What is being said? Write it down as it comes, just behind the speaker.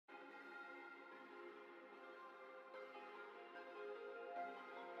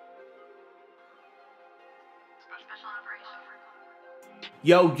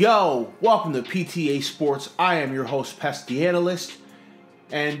Yo, welcome to PTA Sports. I am your host, Pest the Analyst.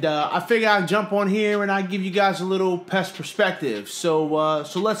 And I figure I'd jump on here and I'd give you guys a little Pest perspective. So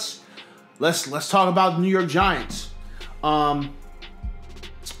let's talk about the New York Giants. I'm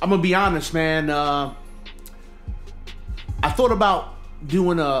gonna be honest, man. I thought about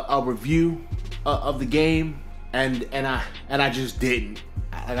doing a review of the game, and I just didn't.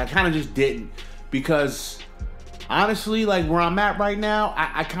 I kind of just didn't, because honestly, like, where I'm at right now,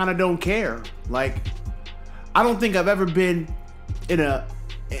 I kind of don't care. Like, I don't think I've ever been in a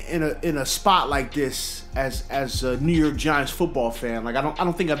spot like this as a New York Giants football fan. Like, I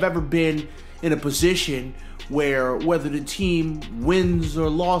don't think I've ever been in a position where, whether the team wins or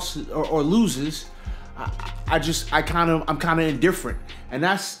loses, I'm kind of indifferent. And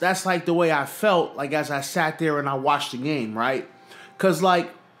that's like the way I felt, like, as I sat there and I watched the game, right? Because, like,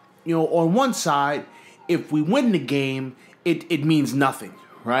 you know, on one side, if we win the game, it means nothing,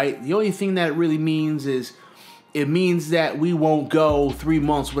 right? The only thing that it really means is it means that we won't go 3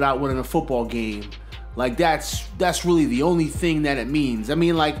 months without winning a football game. Like, that's really the only thing that it means. I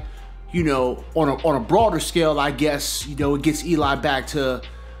mean, like, you know, on a broader scale, I guess, you know, it gets Eli back to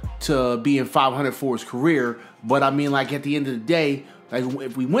being 500 for his career. But I mean, like, at the end of the day, like,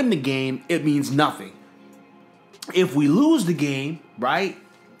 if we win the game, it means nothing. If we lose the game, right,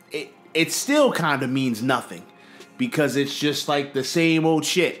 it still kind of means nothing, because it's just like the same old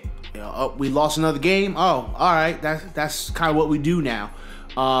shit. You know, oh, we lost another game. Oh, all right, that's kind of what we do now.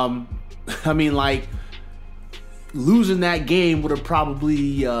 I mean, like, losing that game would have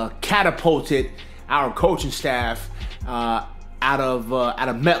probably catapulted our coaching staff out of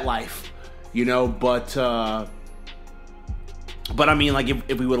MetLife, you know. But I mean, like,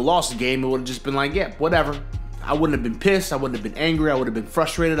 if we would have lost the game, it would have just been like, yeah, whatever. I wouldn't have been pissed. I wouldn't have been angry. I would have been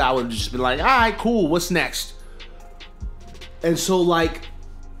frustrated. I would have just been like, all right, cool. What's next? And so, like,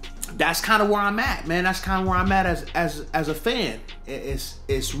 that's kind of where I'm at, man. That's kind of where I'm at as a fan.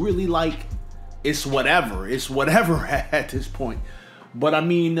 It's really like, it's whatever. It's whatever at this point. But I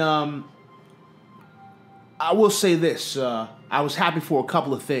mean, I will say this. I was happy for a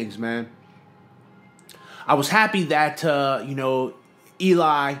couple of things, man. I was happy that you know,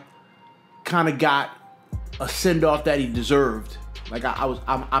 Eli kind of got a send-off that he deserved. Like,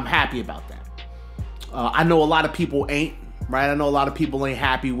 I'm happy about that. I know a lot of people ain't, right? I know a lot of people ain't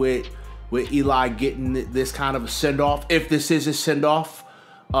happy with Eli getting this kind of a send-off. If this is a send-off,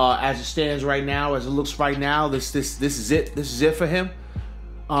 as it stands right now, as it looks right now, this is it. This is it for him.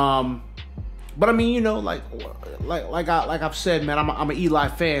 But I mean, you know, like I've said, man, I'm an Eli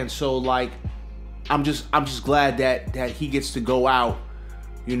fan, so, like, I'm just glad that he gets to go out,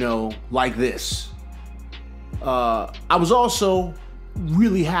 you know, like this. I was also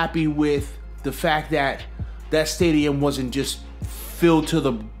really happy with the fact that that stadium wasn't just filled to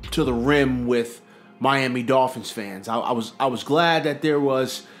the rim with Miami Dolphins fans. I was glad that there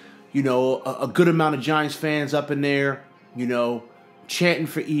was, you know, a good amount of Giants fans up in there, you know, chanting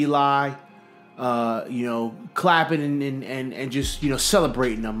for Eli, you know, clapping and just, you know,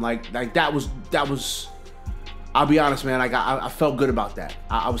 celebrating them. Like that was. I'll be honest, man. Like, I felt good about that.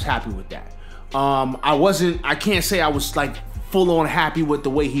 I was happy with that. I can't say I was, like, full on happy with the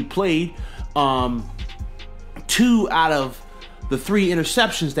way he played. 2 out of the 3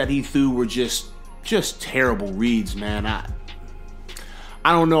 interceptions that he threw were just terrible reads, man. I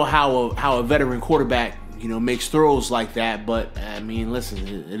don't know how a veteran quarterback, you know, makes throws like that, but I mean, listen,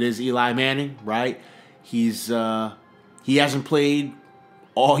 it is Eli Manning, right? He hasn't played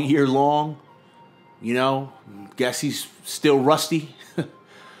all year long, you know. Guess he's still rusty.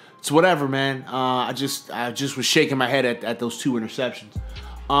 It's whatever, man. I just was shaking my head at those 2 interceptions.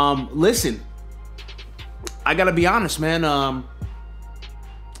 Listen, I gotta be honest, man.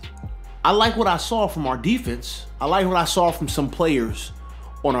 I like what I saw from our defense. I like what I saw from some players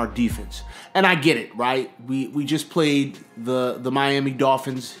on our defense. And I get it, right? We just played the Miami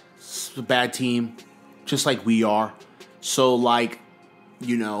Dolphins. It's a bad team, just like we are. So, like,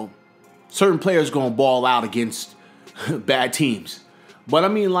 you know, certain players gonna ball out against bad teams. But I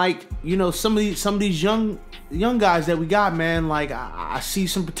mean, like, you know, some of these young guys that we got, man, like, I see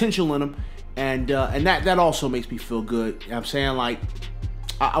some potential in them, and that also makes me feel good. You know what I'm saying? Like,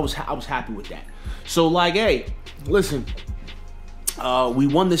 I was happy with that. So, like, hey, listen, we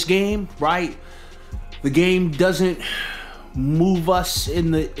won this game, right? The game doesn't move us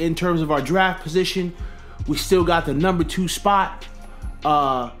in terms of our draft position. We still got the number 2 spot.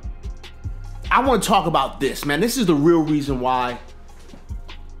 I want to talk about this, man. This is the real reason why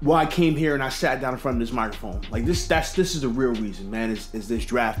I came here and I sat down in front of this microphone. Like, this is the real reason, man, is this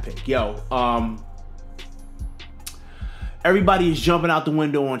draft pick. Yo, everybody is jumping out the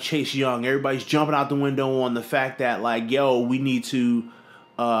window on Chase Young. Everybody's jumping out the window on the fact that, like, yo, we need to,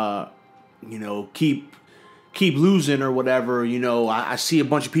 keep losing or whatever. I see a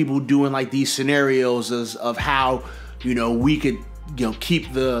bunch of people doing like these scenarios of how, we could,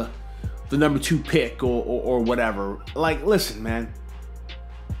 keep the number 2 pick or whatever. Like, listen, man.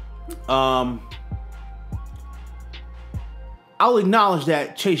 I'll acknowledge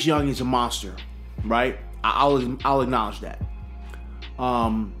that Chase Young is a monster, right? I'll acknowledge that.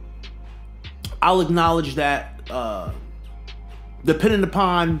 I'll acknowledge that depending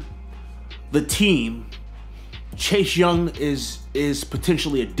upon the team, Chase Young is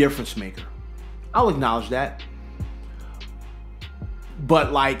potentially a difference maker. I'll acknowledge that.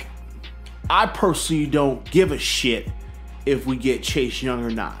 But, like, I personally don't give a shit if we get Chase Young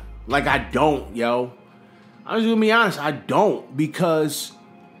or not. Like, I don't, yo. I'm just gonna be honest, I don't, because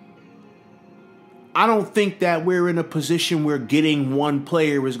I don't think that we're in a position where getting one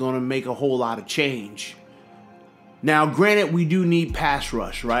player is gonna make a whole lot of change. Now, granted, we do need pass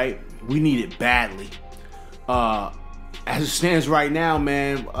rush, right? We need it badly. As it stands right now,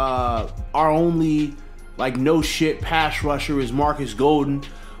 man, our only, like, no shit pass rusher is Marcus Golden.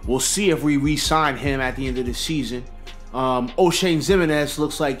 We'll see if we re-sign him at the end of the season. O'Shane Ximines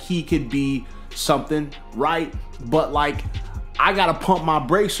looks like he could be something, right? But, like, I gotta pump my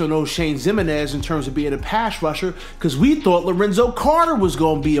brakes on O'Shane Ximines in terms of being a pass rusher, because we thought Lorenzo Carter was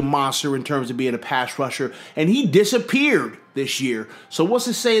gonna be a monster in terms of being a pass rusher, and he disappeared this year. So what's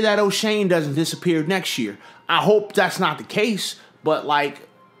to say that O'Shane doesn't disappear next year? I hope that's not the case, but, like,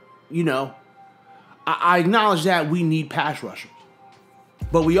 I acknowledge that we need pass rushers,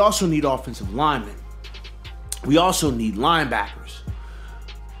 but we also need offensive linemen. We also need linebackers.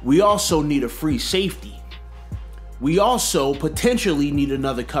 We also need a free safety. We also potentially need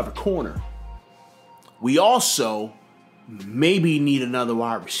another cover corner. We also maybe need another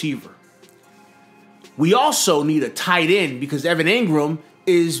wide receiver. We also need a tight end, because Evan Ingram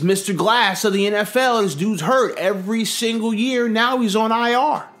is Mr. Glass of the NFL. This dude's hurt every single year. Now he's on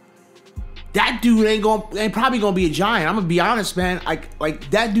IR. That dude ain't probably gonna be a Giant. I'm gonna be honest, man. Like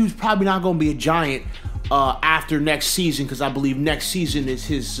that dude's probably not gonna be a Giant after next season, because I believe next season is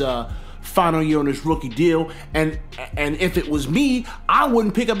his final year on his rookie deal. And if it was me, I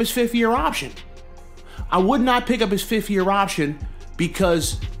wouldn't pick up his 5th-year option. I would not pick up his 5th-year option,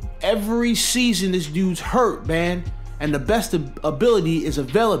 because every season this dude's hurt, man. And the best ability is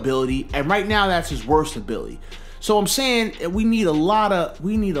availability, and right now that's his worst ability. So I'm saying we need a lot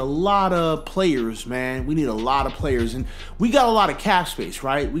of players, man. We need a lot of players, and we got a lot of cap space,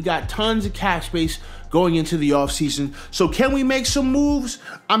 right? We got tons of cap space going into the offseason. So can we make some moves?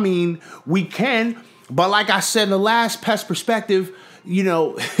 I mean, we can, but like I said in the last Pest Perspective,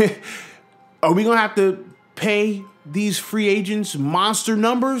 are we gonna have to pay these free agents monster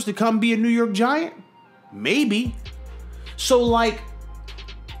numbers to come be a New York Giant? Maybe. So, like,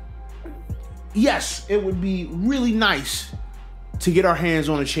 yes, it would be really nice to get our hands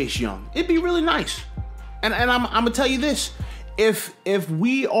on a Chase Young. It'd be really nice. And I'm gonna tell you this. If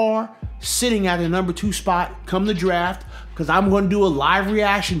we are sitting at the number 2 spot come the draft, because I'm gonna do a live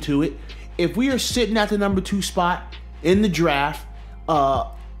reaction to it. If we are sitting at the number 2 spot in the draft, and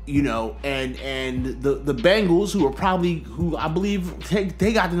the Bengals, who I believe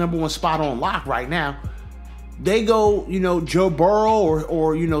they got the number 1 spot on lock right now, they go, Joe Burrow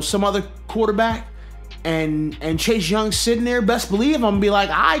or some other quarterback, and Chase Young sitting there, best believe I'm gonna be like,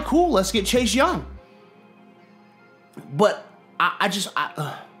 all right, cool, let's get Chase Young. But I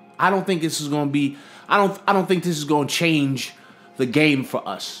don't think this is gonna be, I don't think this is gonna change the game for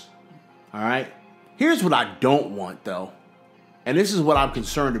us. All right. Here's what I don't want, though, and this is what I'm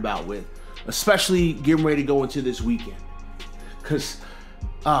concerned about with, especially getting ready to go into this weekend, because,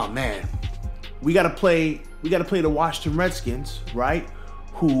 oh man, we gotta play the Washington Redskins, right?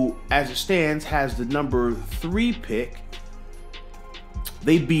 Who, as it stands, has the number 3 pick.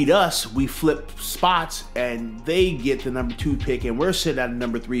 They beat us, we flip spots, and they get the number 2 pick, and we're sitting at the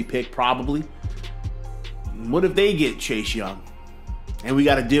number 3 pick, probably. What if they get Chase Young? And we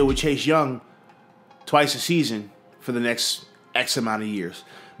got to deal with Chase Young twice a season for the next X amount of years.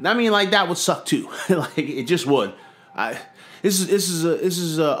 And I mean, like, that would suck too. Like, it just would. This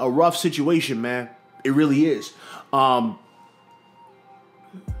is a rough situation, man. It really is. I'm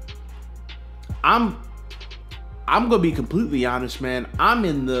gonna be completely honest, man. I'm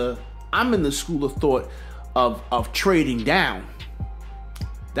in the school of thought of trading down.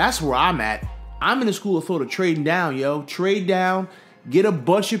 That's where I'm at. I'm in the school of thought of trading down, yo. Trade down, get a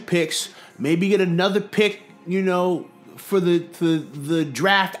bunch of picks, maybe get another pick, for the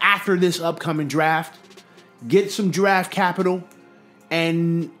draft after this upcoming draft, get some draft capital,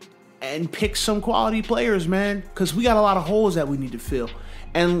 and pick some quality players, man. Because we got a lot of holes that we need to fill.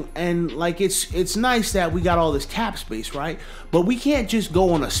 And like it's nice that we got all this cap space, right? But we can't just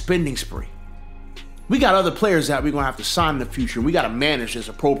go on a spending spree. We got other players that we're gonna have to sign in the future. We gotta manage this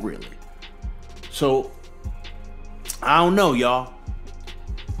appropriately. So I don't know, y'all.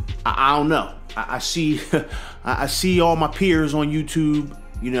 I don't know. I see I see all my peers on YouTube,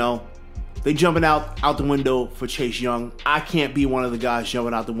 you know, they jumping out the window for Chase Young. I can't be one of the guys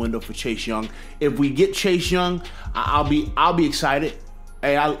jumping out the window for Chase Young. If we get Chase Young, I'll be excited.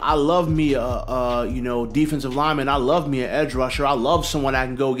 Hey, I love me you know, defensive lineman. I love me an edge rusher. I love someone that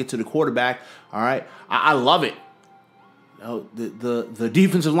can go get to the quarterback. All right, I love it. You know, the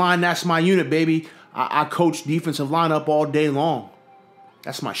defensive line, that's my unit, baby. I coach defensive line up all day long.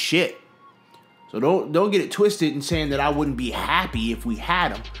 That's my shit. So don't get it twisted in saying that I wouldn't be happy if we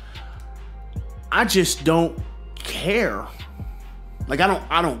had him. I just don't care. Like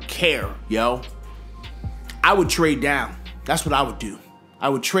I don't care, yo. I would trade down. That's what I would do. I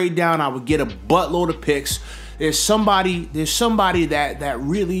would trade down. I would get a buttload of picks. There's somebody that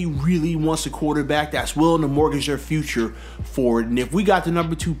really, really wants a quarterback that's willing to mortgage their future for it. And if we got the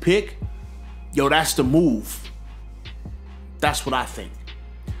number 2 pick, yo, that's the move. That's what I think.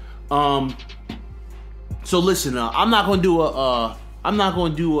 So listen, I'm not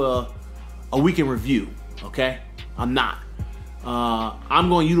gonna do a weekend review. Okay, I'm not. I'm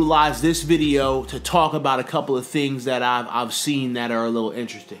going to utilize this video to talk about a couple of things that I've seen that are a little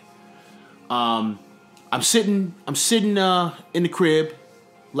interesting. I'm sitting in the crib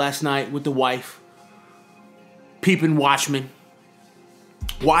last night with the wife, peeping Watchmen.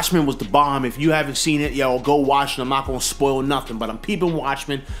 Watchmen was the bomb. If you haven't seen it, yo, go watch it. I'm not going to spoil nothing, but I'm peeping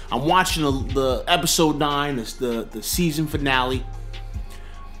Watchmen. I'm watching the episode 9, the season finale,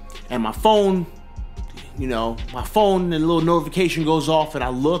 and my phone. You know, my phone and a little notification goes off, and I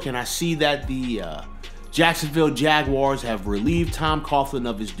look and I see that the Jacksonville Jaguars have relieved Tom Coughlin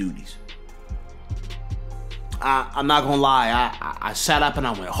of his duties. I'm not gonna lie, I sat up and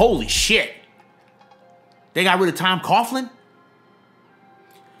I went, holy shit! They got rid of Tom Coughlin?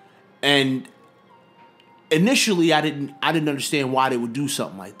 And initially I didn't understand why they would do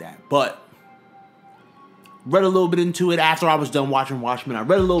something like that, but read a little bit into it after I was done watching Watchmen. I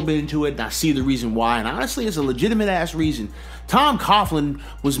read a little bit into it, and I see the reason why. And honestly, it's a legitimate-ass reason. Tom Coughlin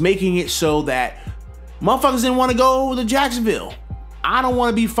was making it so that motherfuckers didn't want to go to Jacksonville. I don't want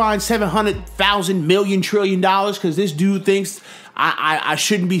to be fined $700,000 million trillion because this dude thinks I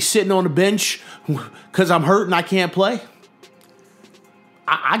shouldn't be sitting on the bench because I'm hurt and I can't play.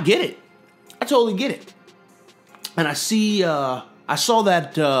 I get it. I totally get it. And I saw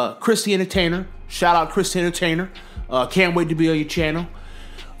that Chris the Entertainer. Shout out Chris the Entertainer. Can't wait to be on your channel.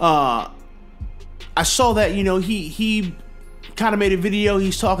 I saw that, you know, he kind of made a video.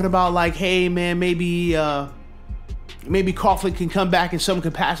 He's talking about like, hey man, maybe Coughlin can come back in some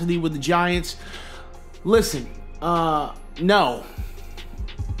capacity with the Giants. Listen, no.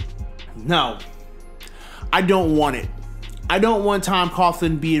 I don't want it. I don't want Tom Coughlin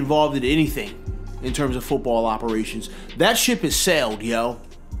to be involved in anything in terms of football operations. That ship has sailed, yo.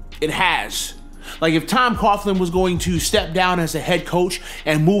 It has. Like, if Tom Coughlin was going to step down as a head coach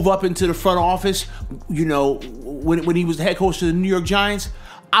and move up into the front office, you know, when he was the head coach of the New York Giants,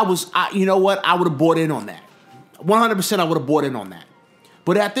 you know what? I would have bought in on that. 100% I would have bought in on that.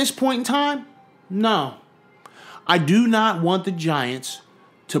 But at this point in time, no. I do not want the Giants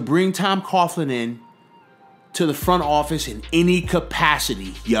to bring Tom Coughlin in to the front office in any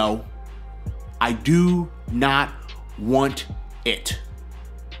capacity, yo. I do not want it.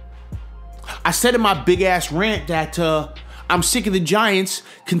 I said in my big ass rant that I'm sick of the Giants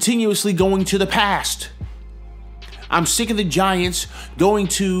continuously going to the past. I'm sick of the Giants going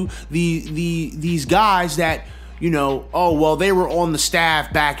to these guys that, you know, oh well, they were on the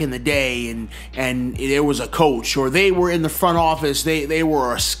staff back in the day, and there was a coach, or they were in the front office. They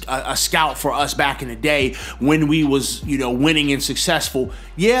were a scout for us back in the day when we was, you know, winning and successful.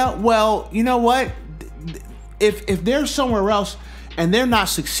 Yeah, well, you know what? If they're somewhere else and they're not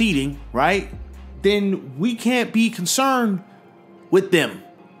succeeding, right, then we can't be concerned with them.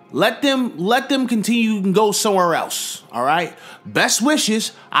 Let them continue and go somewhere else, all right? Best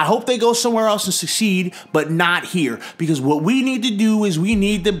wishes. I hope they go somewhere else and succeed, but not here. Because what we need to do is we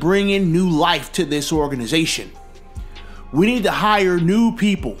need to bring in new life to this organization. We need to hire new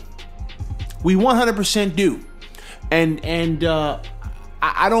people. We 100% do. And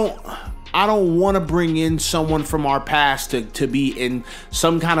I don't want to bring in someone from our past to be in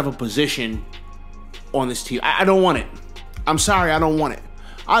some kind of a position on this team. I don't want it. I'm sorry, I don't want it.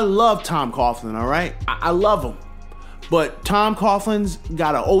 I love Tom Coughlin, all right? I love him. But Tom Coughlin's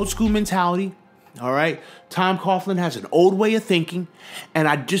got an old school mentality, all right? Tom Coughlin has an old way of thinking, and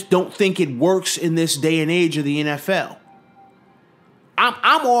I just don't think it works in this day and age of the NFL.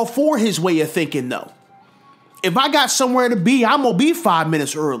 I'm all for his way of thinking, though. If I got somewhere to be, I'm going to be 5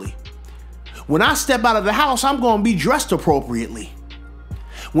 minutes early. When I step out of the house, I'm going to be dressed appropriately.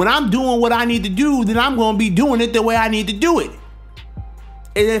 When I'm doing what I need to do, then I'm going to be doing it the way I need to do it.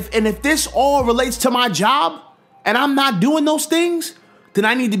 And if this all relates to my job and I'm not doing those things, then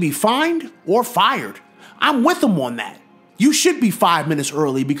I need to be fined or fired. I'm with them on that. You should be 5 minutes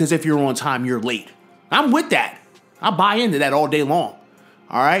early because if you're on time, you're late. I'm with that. I buy into that all day long.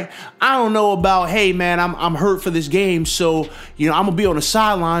 All right. I don't know about, hey, man, I'm hurt for this game. So, I'm going to be on the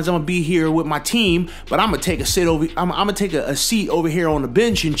sidelines. I'm going to be here with my team, but I'm going to take a sit over. I'm going to take a seat over here on the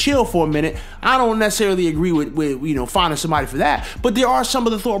bench and chill for a minute. I don't necessarily agree with finding somebody for that. But there are some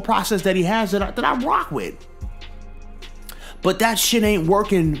of the thought process that he has that I rock with. But that shit ain't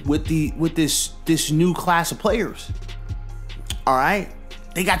working with this new class of players. All right.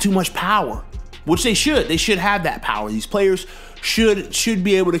 They got too much power, which they should. They should have that power. These players should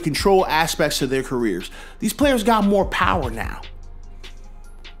be able to control aspects of their careers. These players got more power now.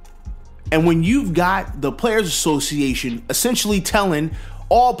 And when you've got the Players Association essentially telling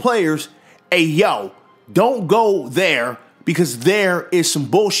all players, hey, yo, don't go there because there is some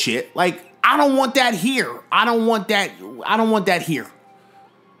bullshit. Like, I don't want that here. I don't want that here.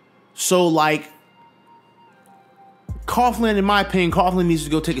 So, like, Coughlin, in my opinion, Coughlin needs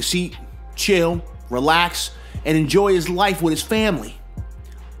to go take a seat, chill, relax, and enjoy his life with his family.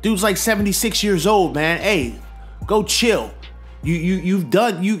 Dude's like 76 years old, man. Hey, go chill. You've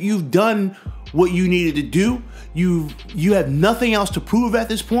done what you needed to do. You have nothing else to prove at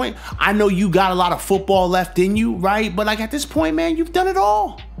this point. I know you got a lot of football left in you, right? But like at this point, man, you've done it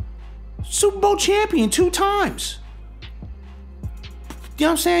all. Super Bowl champion 2 times. You know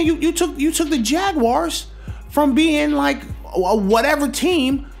what I'm saying? You took the Jaguars from being like a whatever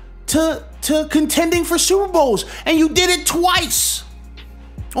team to contending for Super Bowls, and you did it twice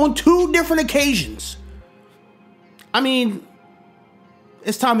on 2 different occasions. I mean,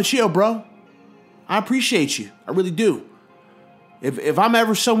 it's time to chill, bro. I appreciate you. I really do. If I'm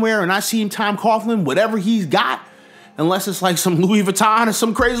ever somewhere and I see Tom Coughlin, whatever he's got, unless it's like some Louis Vuitton or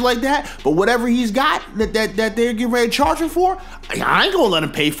some crazy like that, but whatever he's got that they're getting ready to charge him for, I ain't gonna let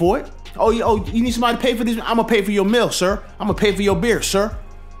him pay for it. Oh, you need somebody to pay for this? I'm gonna pay for your meal, sir. I'm gonna pay for your beer, sir.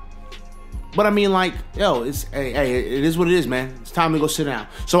 But I mean, like, yo, hey, it is what it is, man. It's time to go sit down.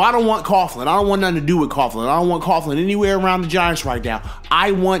 So I don't want Coughlin. I don't want nothing to do with Coughlin. I don't want Coughlin anywhere around the Giants right now.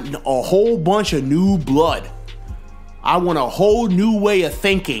 I want a whole bunch of new blood. I want a whole new way of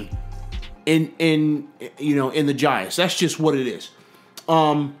thinking in the Giants. That's just what it is.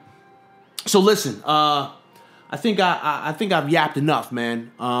 So listen, I think I've yapped enough,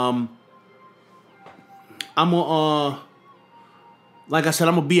 man. I'm gonna like I said,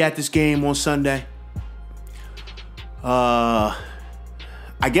 I'm gonna be at this game on Sunday. I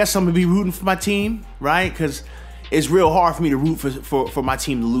guess I'm gonna be rooting for my team, right? Because it's real hard for me to root for my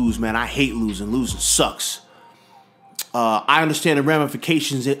team to lose, man. I hate losing. Losing sucks. I understand the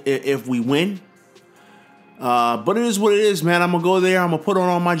ramifications if we win. But it is what it is, man. I'm gonna go there. I'm gonna put on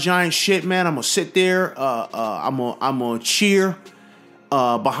all my Giant shit, man. I'm gonna sit there. I'm gonna cheer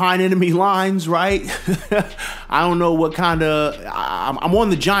behind enemy lines, right? I don't know what kind of. I'm on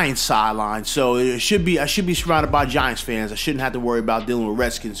the Giants sideline, so I should be surrounded by Giants fans. I shouldn't have to worry about dealing with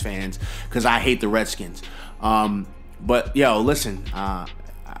Redskins fans because I hate the Redskins. But yo, listen,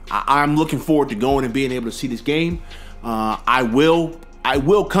 I'm looking forward to going and being able to see this game. I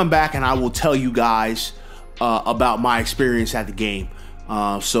will come back and I will tell you guys about my experience at the game.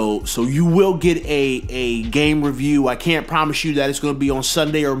 So you will get a game review. I can't promise you that it's going to be on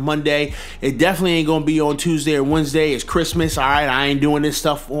Sunday or Monday. It definitely ain't going to be on Tuesday or Wednesday. It's Christmas, all right? I ain't doing this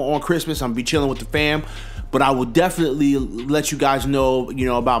stuff on Christmas. I'm going to be chilling with the fam. But I will definitely let you guys know,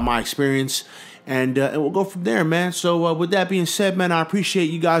 about my experience. And we'll go from there, man. So with that being said, man, I appreciate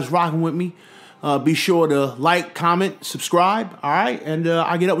you guys rocking with me. Be sure to like, comment, subscribe, all right? And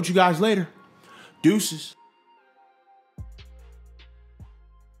I'll get up with you guys later. Deuces.